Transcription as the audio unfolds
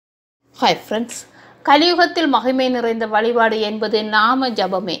Hi friends, கலியுகத்தில் மகிமை நிறைந்த வழிபாடு என்பது நாம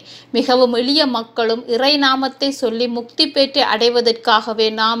ஜபமே. மிகவும் எளிய மக்களும் இறை நாமத்தை சொல்லி முக்தி பெற்று அடைவதற்காகவே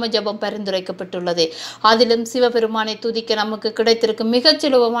நாம ஜபம் பரிந்துரைக்கப்பட்டுள்ளது. அதிலும் சிவபெருமானை துதிக்க நமக்கு கிடைத்திருக்கும் மிகச்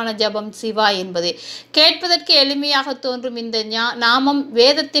சுலபமான ஜபம் சிவா என்பது. கேட்பதற்கு எளிமையாக தோன்றும் இந்த நாமம்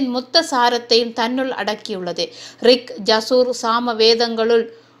வேதத்தின் மொத்த சாரத்தையும் தன்னுள் அடக்கியுள்ளது. ரிக், ஜசூர், சாம வேதங்களுள்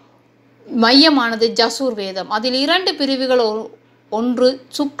மையமானது ஜசூர் வேதம். அதில் 2 பிரிவுகள், ஒன்று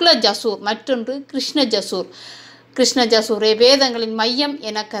சுக்ல ஜசூர், மற்றொன்று கிருஷ்ண ஜசூர். கிருஷ்ண ஜசூரே வேதங்களின் மையம்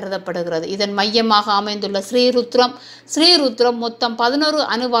என கருதப்படுகிறது. இதன் மையமாக அமைந்துள்ள ஸ்ரீருத்ரம் மொத்தம் 11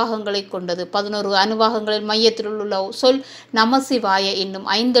 அணுவாகங்களை கொண்டது. 11 அணுவாகங்களின் மையத்தில் உள்ள சொல் நமசிவாய என்னும்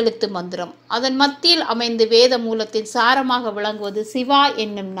 5 எழுத்து மந்திரம். அதன் மத்தியில் அமைந்து வேத மூலத்தின் சாரமாக விளங்குவது சிவா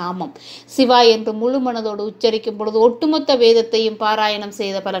என்னும் நாமம். சிவா என்று முழு மனதோடு உச்சரிக்கும் பொழுது ஒட்டுமொத்த வேதத்தையும் பாராயணம்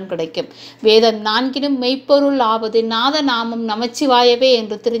செய்த பலன் கிடைக்கும். வேதம் 4 மெய்ப்பொருள் ஆவது நாத நாமம் நமச்சிவாயவே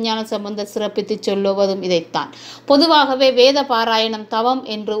என்று திருஞான சம்பந்தர் சிறப்பித்து சொல்லுவதும் இதைத்தான். பொதுவாகவே வேத பாராயணம் தவம்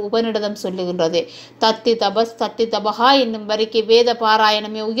என்று உபநிடதம் சொல்லுகின்றது. தத்தி தபஹா என்னும் வரிக்கு வேத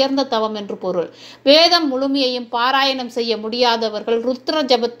பாராயணமே உயர்ந்த தவம் என்று பொருள். வேதம் முழுமையையும் பாராயணம் செய்ய முடியாதவர்கள் ருத்ர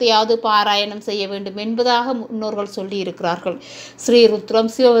ஜபத்தையாவது பாராயணம் செய்ய வேண்டும் என்பதாக முன்னோர்கள் சொல்லி இருக்கிறார்கள்.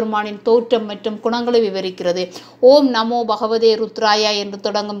 ஸ்ரீருத்ரம் சிவபெருமானின் தோற்றம் மற்றும் குணங்களை விவரிக்கிறது. ஓம் நமோ பகவதே ருத்ராயா என்று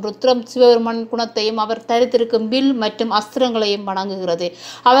தொடங்கும் ருத்ரம் சிவபெருமானின் குணத்தையும் அவர் தரித்திருக்கும் வில் மற்றும் அஸ்திரங்களையும் வணங்குகிறது.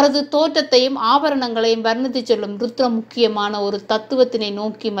 அவரது தோற்றத்தையும் ஆபரணங்களையும் வர்ணித்து சொல்லும் ருத்ரம் முக்கியமான ஒரு தத்துவத்தினை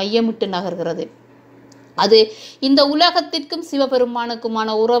நோக்கி மையமிட்டு நகர்கிறது. அது இந்த உலகத்திற்கும் சிவபெருமானுக்குமான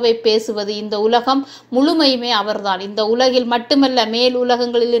உறவை பேசுவது. இந்த உலகம் முழுமையுமே அவர்தான். இந்த உலகில் மட்டுமல்ல, மேல்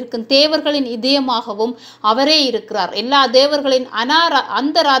உலகங்களில் இருக்கும் தேவர்களின் இதயமாகவும் அவரே இருக்கிறார். எல்லா தேவர்களின்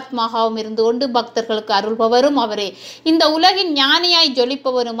அந்தராத்மாகவும் இருந்து கொண்டு பக்தர்களுக்கு அருள்பவரும் அவரே. இந்த உலகின் ஞானியாய்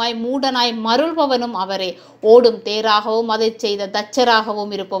ஜொலிப்பவனுமாய் மூடனாய் மருள்பவனும் அவரே. ஓடும் தேராகவும் அதை செய்த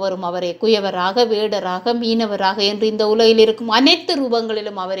தச்சராகவும் இருப்பவரும் அவரே. குயவராக, வேடராக, மீனவராக என்று இந்த உலகில் இருக்கும் அனைத்து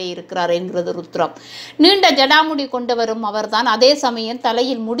ரூபங்களிலும் அவரே இருக்கிறார் என்கிறது ருத்ரம். நீண்ட ஜடாமுடி கொண்டவரும் அவர்தான். அதே சமயம்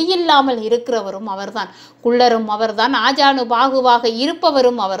தலையில் முடியில்லாமல் இருக்கிறவரும் அவர்தான். குள்ளரும் அவர்தான். ஆஜானு பாகுவாக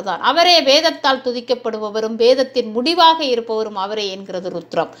இருப்பவரும் அவர்தான். அவரே வேதத்தால் துதிக்கப்படுபவரும் வேதத்தின் முடிவாக இருப்பவரும் அவரே என்கிறது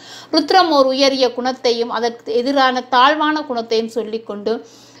ருத்ரம். ருத்ரம் ஓர் உயரிய குணத்தையும் அதற்கு எதிரான தாழ்வான குணத்தையும்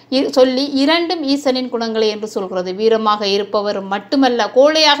சொல்லி இரண்டும் ஈசனின் குணங்களை என்று சொல்கிறது. வீரமாக இருப்பவரும் மட்டுமல்ல,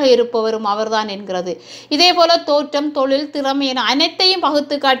 கோழையாக இருப்பவரும் அவர்தான் என்கிறது. இதே போல தோற்றம், தொழில், திறமை என அனைத்தையும்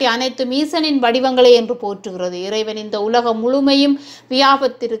பகுத்து காட்டி அனைத்தும் ஈசனின் வடிவங்களே என்று போற்றுகிறது. இறைவன் இந்த உலகம் முழுமையும்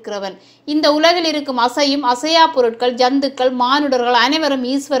வியாபித்திருக்கிறவன். இந்த உலகில் இருக்கும் அசையா பொருட்கள், ஜந்துக்கள், மானுடர்கள் அனைவரும்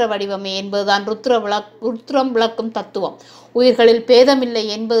ஈஸ்வர வடிவமே என்பதுதான் ருத்ரம் விளக்கும் தத்துவம். உயிர்களில் பேதமில்லை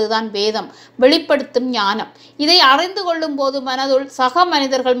என்பதுதான் வேதம் வெளிப்படுத்தும் ஞானம். இதை அறிந்து கொள்ளும் போது மனதுள் சக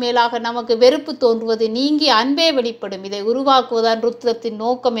மனிதர்கள் மேலாக நமக்கு வெறுப்பு தோன்றுவது நீங்கி அன்பே வெளிப்படும். இதை உருவாக்குவதுதான் ருத்ரத்தின்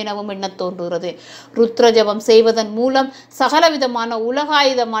நோக்கம் எனவும் எண்ண தோன்றுகிறது. ருத்ர ஜபம் செய்வதன் மூலம் சகலவிதமான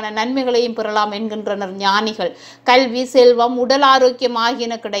உலகாயுதமான நன்மைகளையும் பெறலாம் என்கின்றனர் ஞானிகள். கல்வி, செல்வம், உடல் ஆரோக்கியம்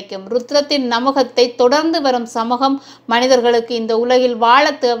ஆகியன கிடைக்கும். ருத்ரத்தின் நமகத்தை தொடர்ந்து வரும் சமூகம் மனிதர்களுக்கு இந்த உலகில் வாழ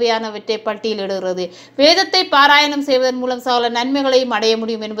தேவையானவற்றை பட்டியலிடுகிறது. வேதத்தை பாராயணம் செய்வதன் மூலம் சகல நன்மைகளையும் அடைய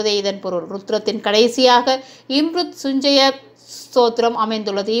முடியும் என்பதே இதன் பொருள். ருத்ரத்தின் கடைசியாக இம்ருத் சுஞ்சய ஸ்தோத்திரம்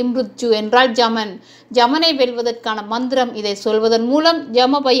அமைந்துள்ளது. இம்ருத்ஜு என்றால் ஜமனை வெல்வதற்கான மந்திரம். இதை சொல்வதன் மூலம்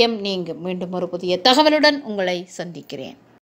ஜமபயம் நீங்கும். மீண்டும் ஒரு புதிய தகவலுடன் உங்களை சந்திக்கிறேன்.